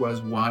church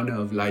was one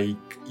of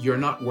you're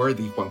not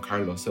worthy, Juan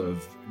Carlos,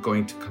 of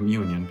going to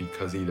communion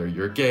because either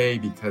you're gay,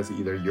 because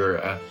either you're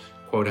a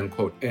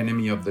quote-unquote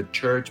enemy of the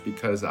church,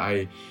 because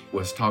I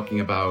was talking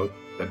about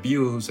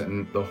abuse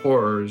and the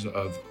horrors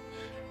of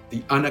the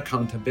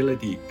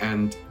unaccountability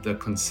and the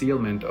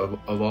concealment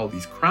of all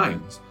these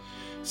crimes.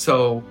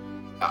 So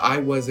I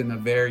was in a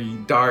very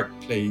dark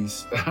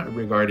place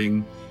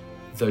regarding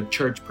the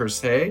church per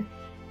se.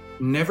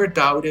 Never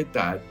doubted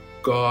that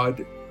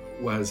God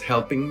was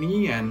helping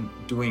me and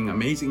doing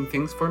amazing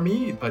things for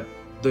me, but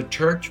the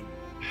church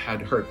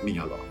had hurt me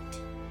a lot.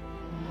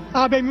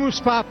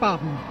 Habemus Papam.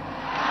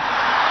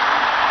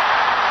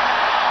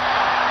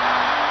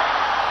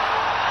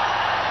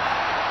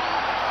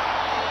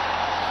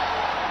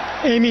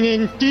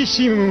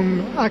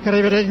 Eminentissimum ac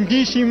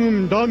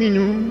reverendissimum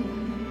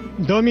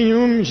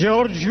Dominum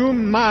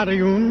Georgium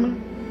Marium,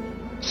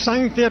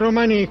 Sancte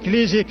Romani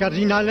Ecclesiae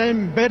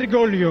Cardinalem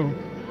Bergoglio.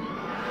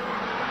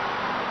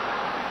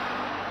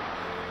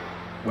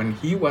 When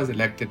he was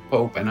elected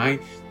Pope and I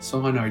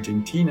saw an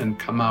Argentinian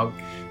come out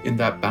in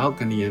that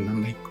balcony and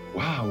I'm like,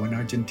 wow, an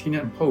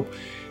Argentinian Pope.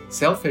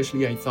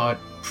 Selfishly, I thought,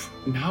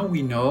 now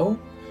we know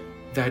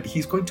that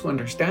he's going to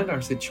understand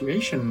our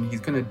situation. He's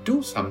going to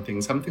do something.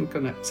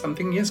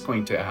 Something is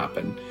going to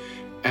happen.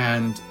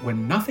 And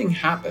when nothing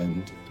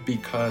happened,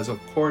 because of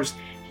course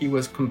he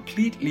was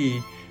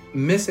completely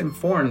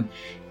misinformed,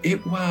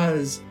 it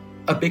was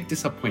a big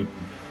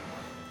disappointment.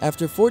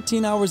 After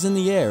 14 hours in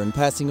the air and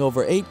passing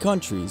over 8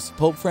 countries,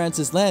 Pope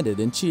Francis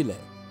landed in Chile.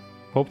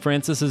 Pope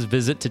Francis's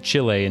visit to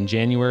Chile in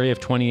January of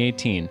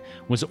 2018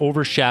 was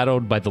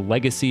overshadowed by the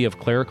legacy of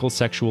clerical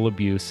sexual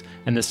abuse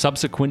and the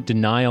subsequent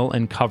denial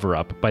and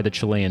cover-up by the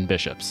Chilean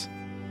bishops.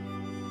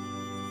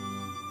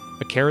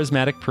 A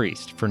charismatic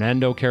priest,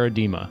 Fernando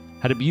Caradima,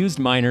 had abused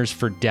minors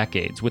for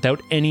decades without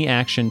any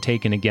action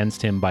taken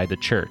against him by the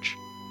church.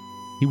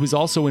 He was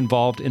also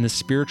involved in the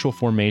spiritual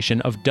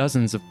formation of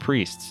dozens of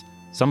priests,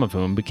 some of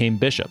whom became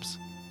bishops.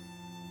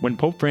 When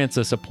Pope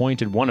Francis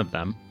appointed one of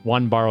them,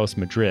 Juan Barros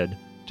Madrid,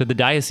 to the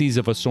Diocese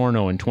of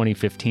Osorno in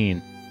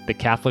 2015, the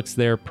Catholics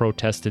there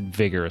protested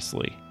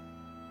vigorously.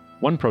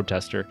 One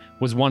protester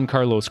was Juan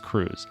Carlos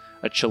Cruz,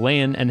 a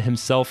Chilean and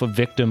himself a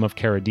victim of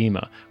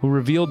Caradima, who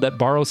revealed that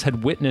Barros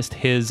had witnessed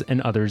his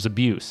and others'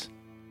 abuse.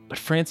 But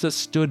Francis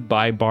stood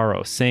by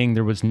Barros, saying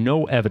there was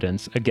no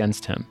evidence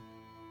against him.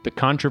 The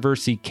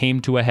controversy came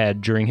to a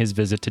head during his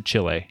visit to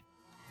Chile.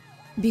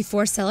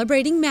 Before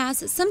celebrating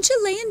Mass, some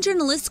Chilean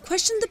journalists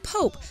questioned the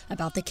Pope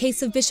about the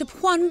case of Bishop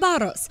Juan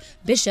Barros,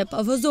 Bishop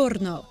of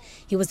Osorno.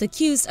 He was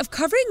accused of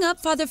covering up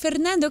Father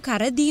Fernando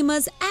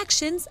Caradima's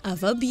actions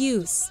of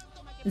abuse.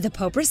 The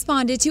Pope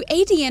responded to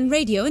ADN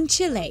Radio in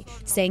Chile,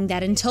 saying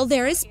that until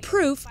there is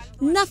proof,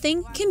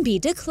 nothing can be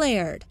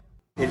declared.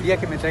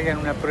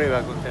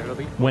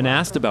 When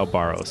asked about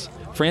Barros,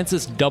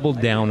 Francis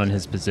doubled down on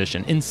his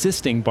position,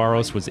 insisting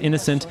Barros was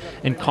innocent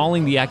and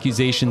calling the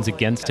accusations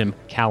against him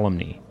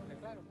calumny.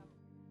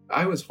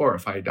 I was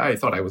horrified. I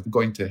thought I was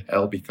going to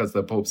hell because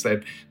the Pope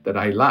said that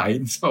I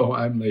lied. So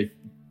I'm like,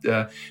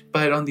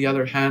 but on the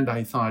other hand,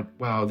 I thought,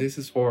 wow, this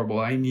is horrible.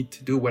 I need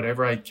to do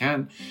whatever I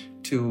can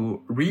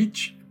to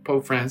reach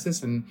Pope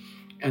Francis and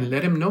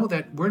let him know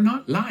that we're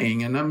not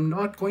lying, and I'm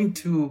not going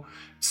to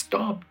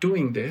stop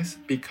doing this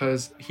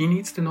because he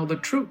needs to know the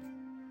truth.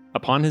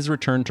 Upon his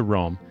return to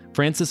Rome,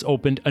 Francis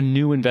opened a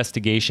new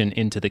investigation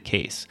into the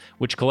case,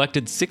 which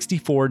collected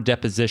 64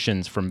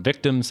 depositions from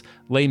victims,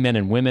 laymen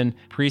and women,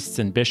 priests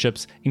and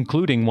bishops,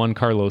 including Juan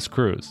Carlos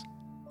Cruz.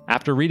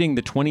 After reading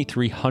the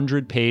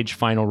 2,300-page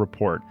final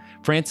report,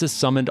 Francis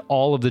summoned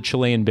all of the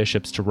Chilean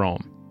bishops to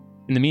Rome.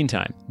 In the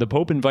meantime, the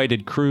Pope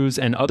invited Cruz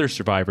and other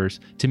survivors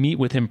to meet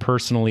with him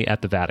personally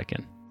at the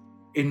Vatican.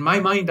 In my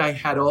mind, I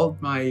had all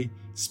my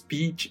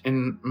speech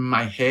in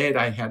my head.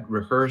 I had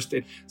rehearsed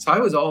it. So I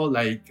was all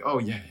like, oh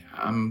yeah,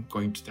 I'm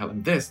going to tell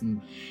him this.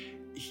 And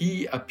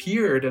he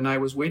appeared, and I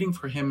was waiting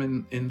for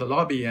him in the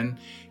lobby, and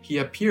he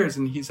appears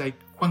and he's like,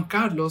 Juan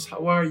Carlos,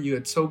 how are you?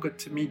 It's so good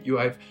to meet you.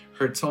 I've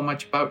heard so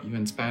much about you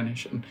in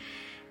Spanish. And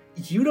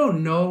you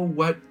don't know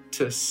what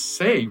to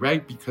say,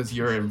 right? Because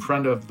you're in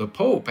front of the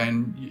Pope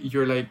and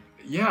you're like,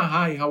 yeah,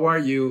 hi, how are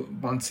you,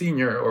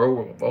 Monsignor,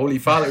 or Holy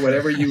Father,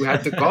 whatever you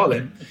had to call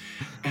him.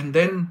 And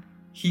then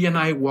he and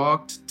I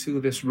walked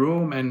to this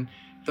room, and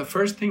the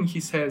first thing he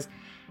says,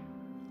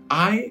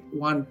 I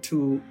want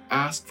to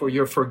ask for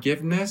your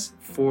forgiveness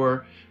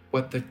for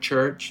what the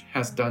church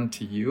has done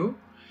to you.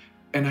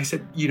 And I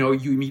said, you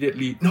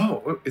immediately,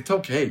 no, it's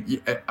okay.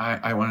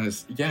 I want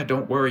to, yeah,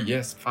 don't worry.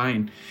 Yes,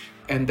 fine.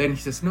 And then he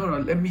says, no,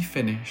 let me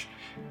finish.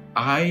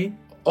 I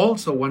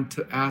also want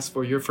to ask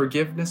for your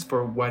forgiveness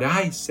for what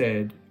I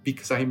said,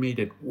 because I made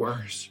it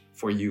worse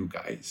for you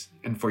guys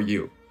and for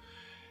you.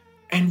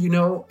 And,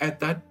 at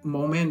that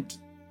moment,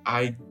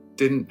 I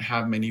didn't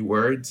have many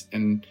words,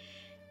 and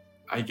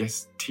I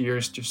guess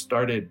tears just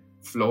started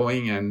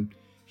flowing, and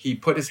he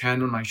put his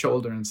hand on my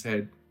shoulder and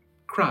said,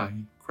 cry,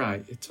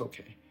 it's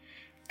okay.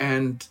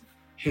 And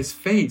his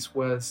face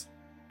was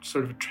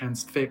sort of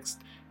transfixed.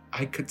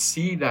 I could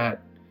see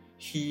that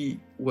he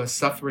was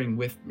suffering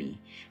with me.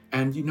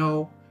 And,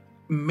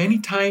 many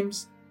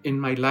times in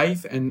my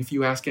life, and if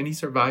you ask any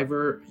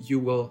survivor, you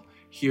will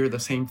hear the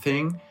same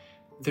thing.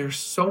 There's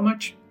so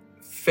much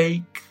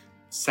fake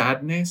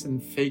sadness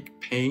and fake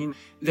pain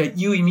that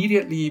you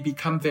immediately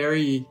become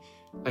very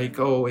like,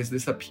 oh, is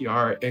this a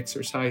PR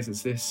exercise?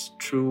 Is this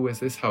true? Is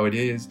this how it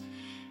is?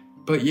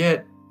 But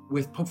yet,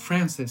 with Pope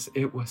Francis,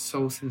 it was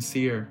so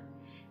sincere.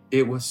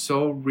 It was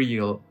so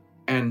real.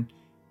 And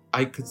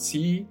I could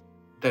see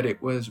that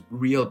it was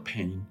real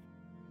pain.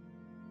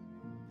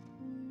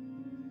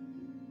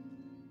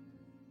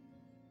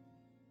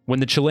 When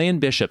the Chilean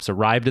bishops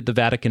arrived at the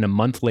Vatican a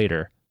month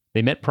later,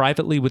 they met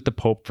privately with the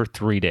Pope for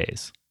 3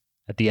 days.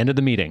 At the end of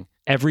the meeting,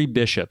 every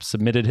bishop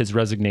submitted his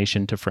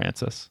resignation to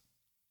Francis.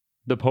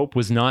 The Pope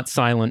was not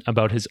silent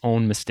about his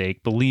own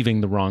mistake,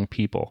 believing the wrong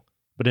people.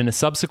 But in a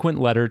subsequent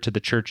letter to the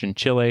church in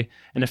Chile,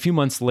 and a few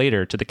months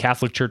later to the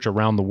Catholic Church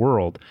around the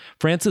world,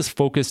 Francis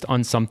focused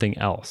on something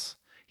else.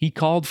 He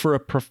called for a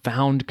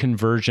profound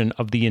conversion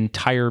of the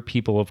entire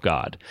people of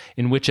God,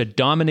 in which a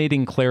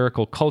dominating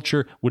clerical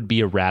culture would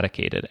be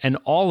eradicated, and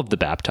all of the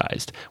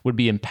baptized would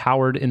be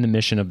empowered in the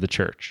mission of the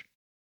church.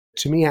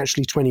 To me,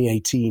 actually,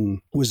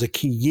 2018 was a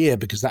key year,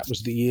 because that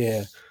was the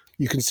year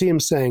you can see him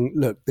saying,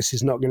 look, this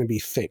is not going to be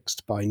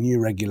fixed by new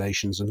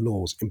regulations and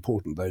laws,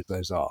 important though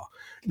those are.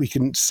 We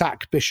can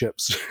sack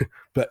bishops,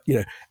 but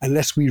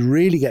unless we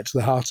really get to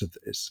the heart of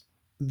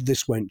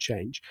this won't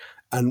change.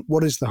 And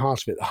what is the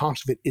heart of it? The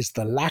heart of it is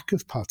the lack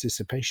of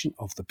participation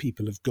of the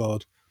people of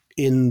God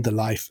in the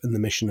life and the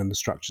mission and the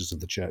structures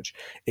of the church.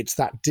 It's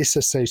that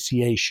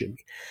disassociation.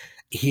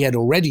 He had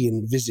already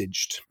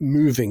envisaged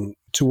moving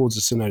towards a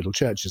synodal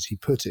church, as he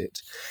put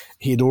it.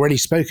 He had already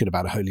spoken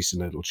about a holy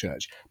synodal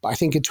church. But I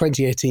think in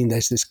 2018,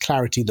 there's this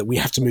clarity that we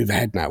have to move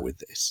ahead now with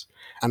this.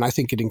 And I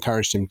think it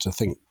encouraged him to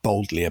think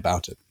boldly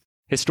about it.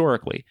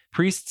 Historically,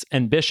 priests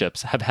and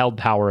bishops have held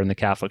power in the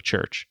Catholic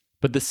Church.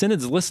 But the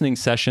Synod's listening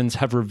sessions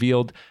have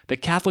revealed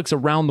that Catholics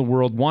around the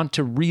world want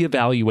to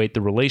reevaluate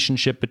the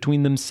relationship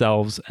between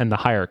themselves and the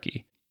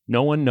hierarchy.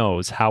 No one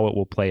knows how it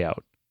will play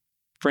out.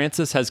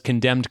 Francis has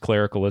condemned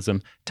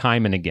clericalism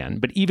time and again,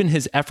 but even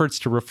his efforts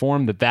to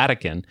reform the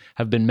Vatican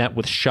have been met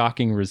with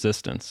shocking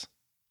resistance.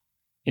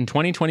 In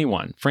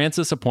 2021,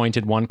 Francis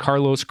appointed Juan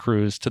Carlos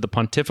Cruz to the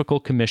Pontifical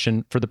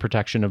Commission for the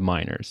Protection of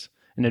Minors,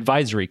 an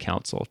advisory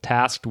council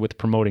tasked with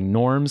promoting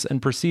norms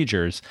and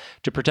procedures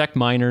to protect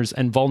minors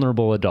and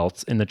vulnerable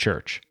adults in the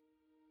Church.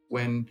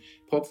 When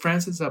Pope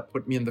Francis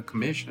put me in the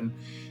commission,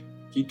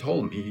 he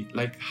told me,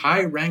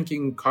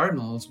 high-ranking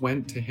cardinals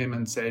went to him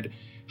and said,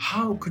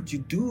 "How could you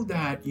do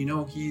that?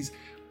 He's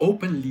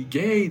openly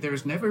gay.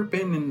 There's never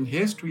been in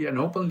history an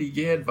openly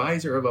gay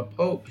advisor of a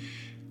pope."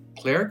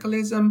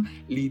 Clericalism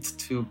leads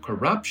to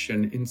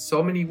corruption in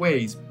so many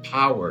ways.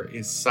 Power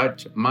is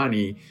such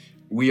money,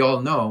 we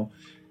all know.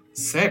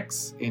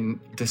 Sex in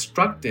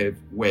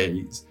destructive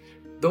ways.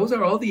 Those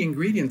are all the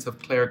ingredients of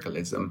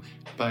clericalism.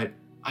 But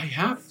I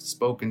have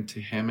spoken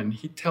to him and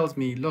he tells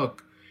me,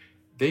 look,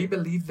 they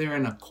believe they're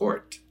in a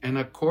court and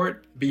a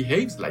court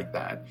behaves like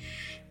that.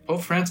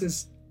 Pope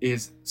Francis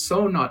is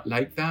so not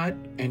like that,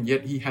 and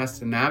yet he has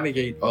to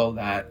navigate all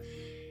that.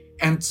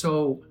 And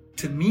so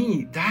to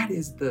me, that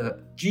is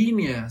the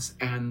genius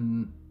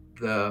and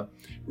the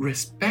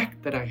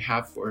respect that I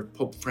have for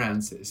Pope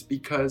Francis,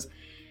 because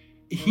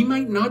he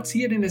might not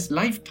see it in his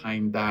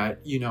lifetime that,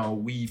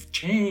 we've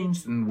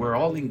changed and we're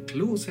all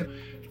inclusive.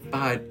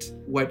 But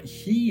what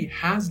he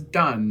has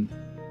done,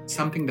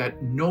 something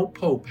that no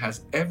pope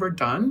has ever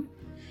done,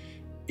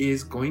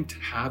 is going to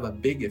have a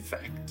big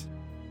effect.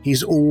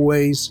 He's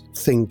always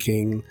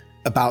thinking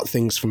about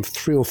things from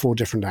 3 or 4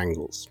 different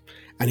angles.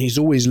 And he's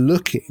always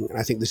looking, and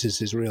I think this is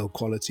his real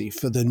quality,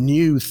 for the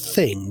new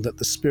thing that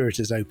the Spirit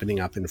is opening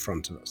up in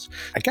front of us.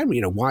 Again,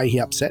 why he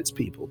upsets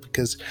people,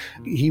 because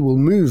he will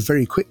move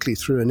very quickly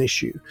through an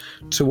issue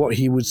to what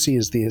he would see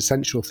as the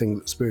essential thing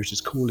that the Spirit is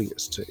calling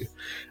us to.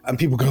 And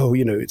people go,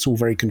 it's all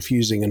very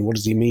confusing, and what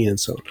does he mean, and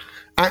so on.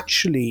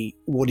 Actually,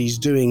 what he's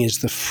doing is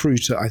the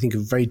fruit, I think,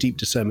 of very deep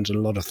discernment and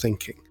a lot of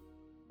thinking.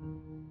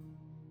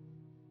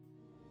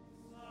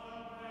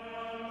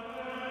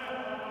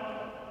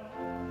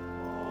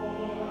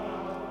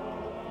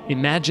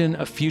 Imagine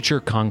a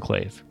future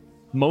conclave.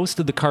 Most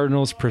of the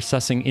cardinals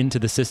processing into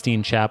the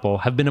Sistine Chapel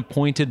have been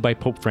appointed by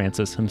Pope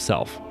Francis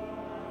himself.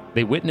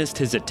 They witnessed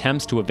his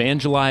attempts to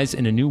evangelize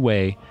in a new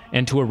way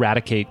and to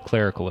eradicate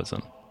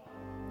clericalism.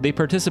 They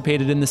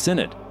participated in the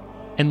Synod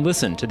and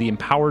listened to the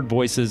empowered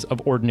voices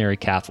of ordinary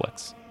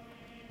Catholics.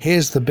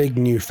 Here's the big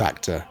new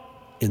factor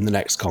in the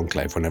next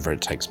conclave, whenever it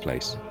takes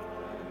place.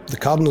 The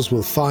cardinals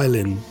will file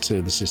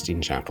into the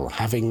Sistine Chapel,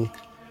 having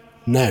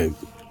known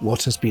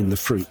what has been the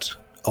fruit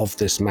of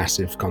this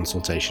massive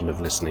consultation of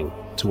listening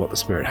to what the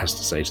Spirit has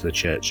to say to the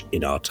Church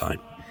in our time.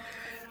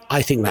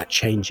 I think that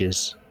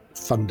changes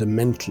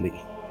fundamentally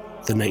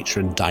the nature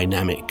and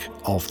dynamic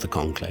of the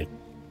conclave.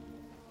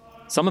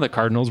 Some of the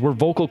cardinals were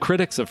vocal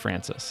critics of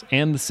Francis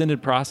and the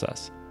Synod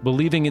process,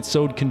 believing it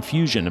sowed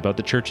confusion about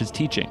the Church's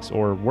teachings,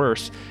 or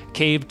worse,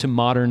 caved to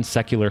modern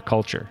secular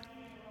culture.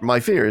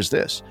 My fear is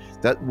this,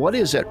 that what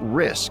is at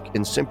risk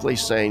in simply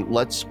saying,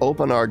 let's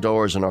open our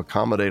doors and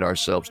accommodate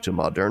ourselves to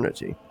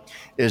modernity,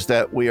 is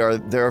that we are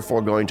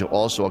therefore going to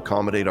also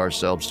accommodate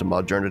ourselves to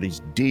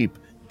modernity's deep,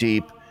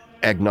 deep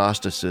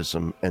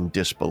agnosticism and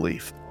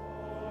disbelief.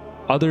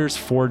 Others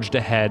forged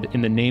ahead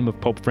in the name of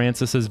Pope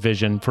Francis's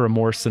vision for a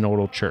more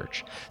synodal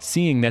church,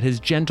 seeing that his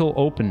gentle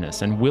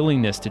openness and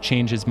willingness to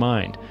change his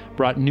mind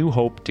brought new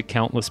hope to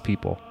countless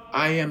people.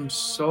 I am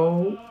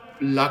so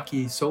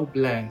lucky, so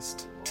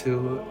blessed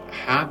to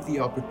have the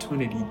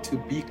opportunity to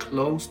be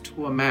close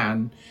to a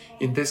man,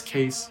 in this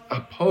case, a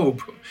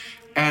pope.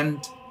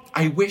 And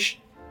I wish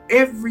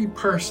every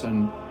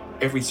person,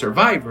 every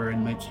survivor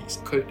in my case,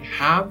 could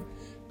have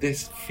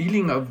this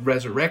feeling of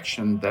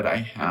resurrection that I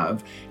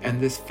have,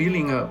 and this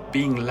feeling of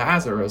being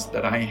Lazarus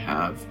that I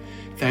have,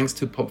 thanks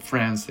to Pope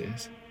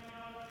Francis.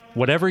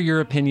 Whatever your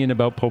opinion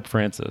about Pope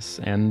Francis,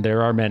 and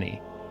there are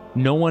many,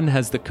 no one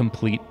has the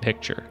complete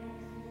picture.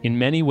 In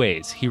many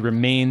ways, he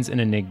remains an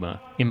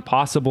enigma,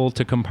 impossible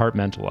to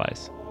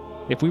compartmentalize.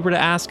 If we were to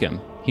ask him,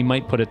 he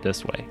might put it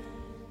this way: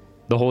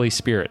 the Holy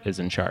Spirit is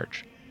in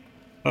charge.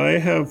 I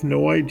have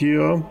no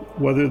idea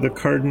whether the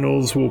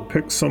cardinals will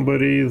pick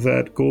somebody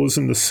that goes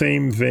in the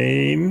same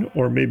vein,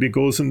 or maybe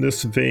goes in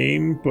this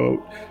vein, but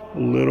a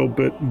little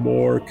bit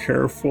more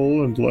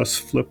careful and less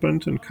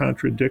flippant and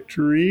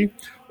contradictory,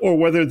 or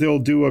whether they'll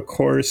do a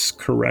course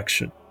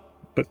correction.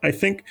 But I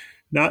think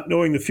not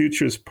knowing the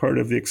future is part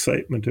of the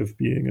excitement of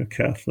being a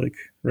Catholic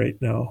right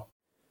now.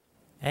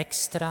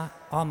 Extra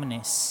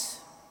omnes.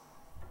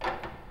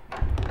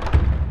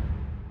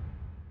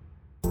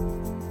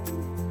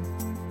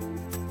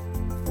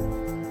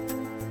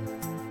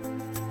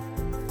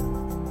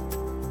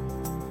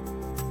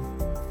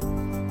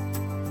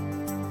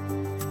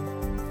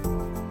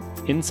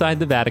 Inside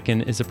the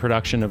Vatican is a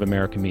production of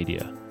America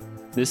Media.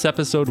 This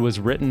episode was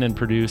written and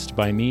produced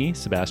by me,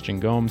 Sebastian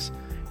Gomes,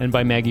 and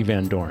by Maggie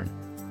Van Dorn.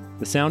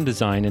 The sound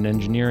design and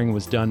engineering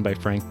was done by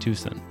Frank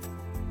Tucson.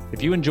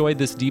 If you enjoyed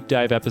this deep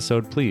dive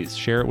episode, please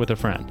share it with a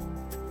friend.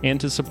 And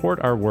to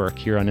support our work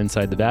here on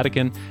Inside the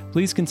Vatican,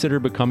 please consider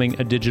becoming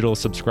a digital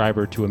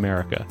subscriber to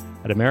America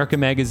at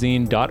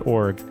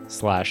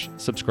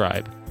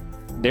americamagazine.org/subscribe.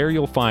 There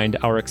you'll find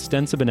our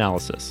extensive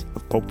analysis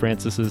of Pope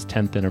Francis's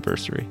 10th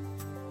anniversary.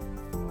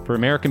 For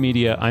America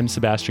Media, I'm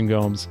Sebastian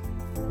Gomes.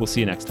 We'll see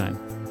you next time.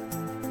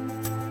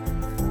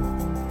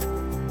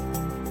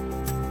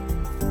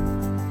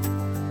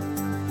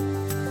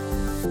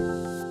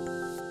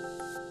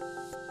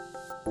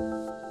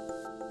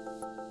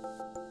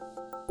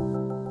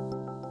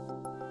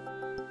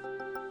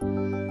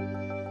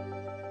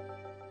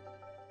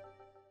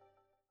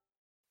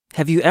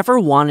 Have you ever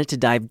wanted to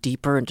dive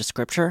deeper into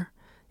Scripture?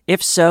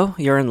 If so,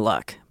 you're in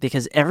luck,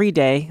 because every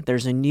day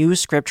there's a new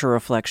Scripture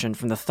reflection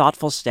from the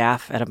thoughtful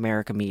staff at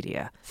America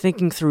Media,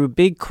 thinking through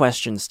big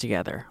questions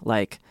together,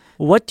 like,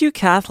 what do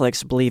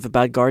Catholics believe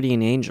about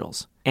guardian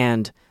angels?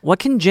 And what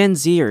can Gen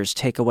Zers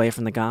take away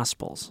from the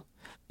Gospels?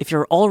 If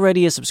you're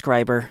already a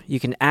subscriber, you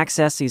can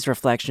access these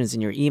reflections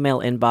in your email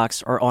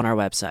inbox or on our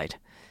website.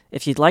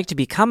 If you'd like to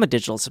become a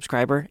digital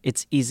subscriber,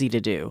 it's easy to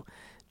do.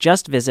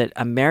 Just visit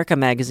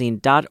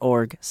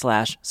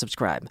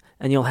americamagazine.org/subscribe,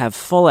 and you'll have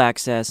full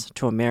access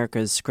to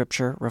America's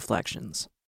Scripture reflections.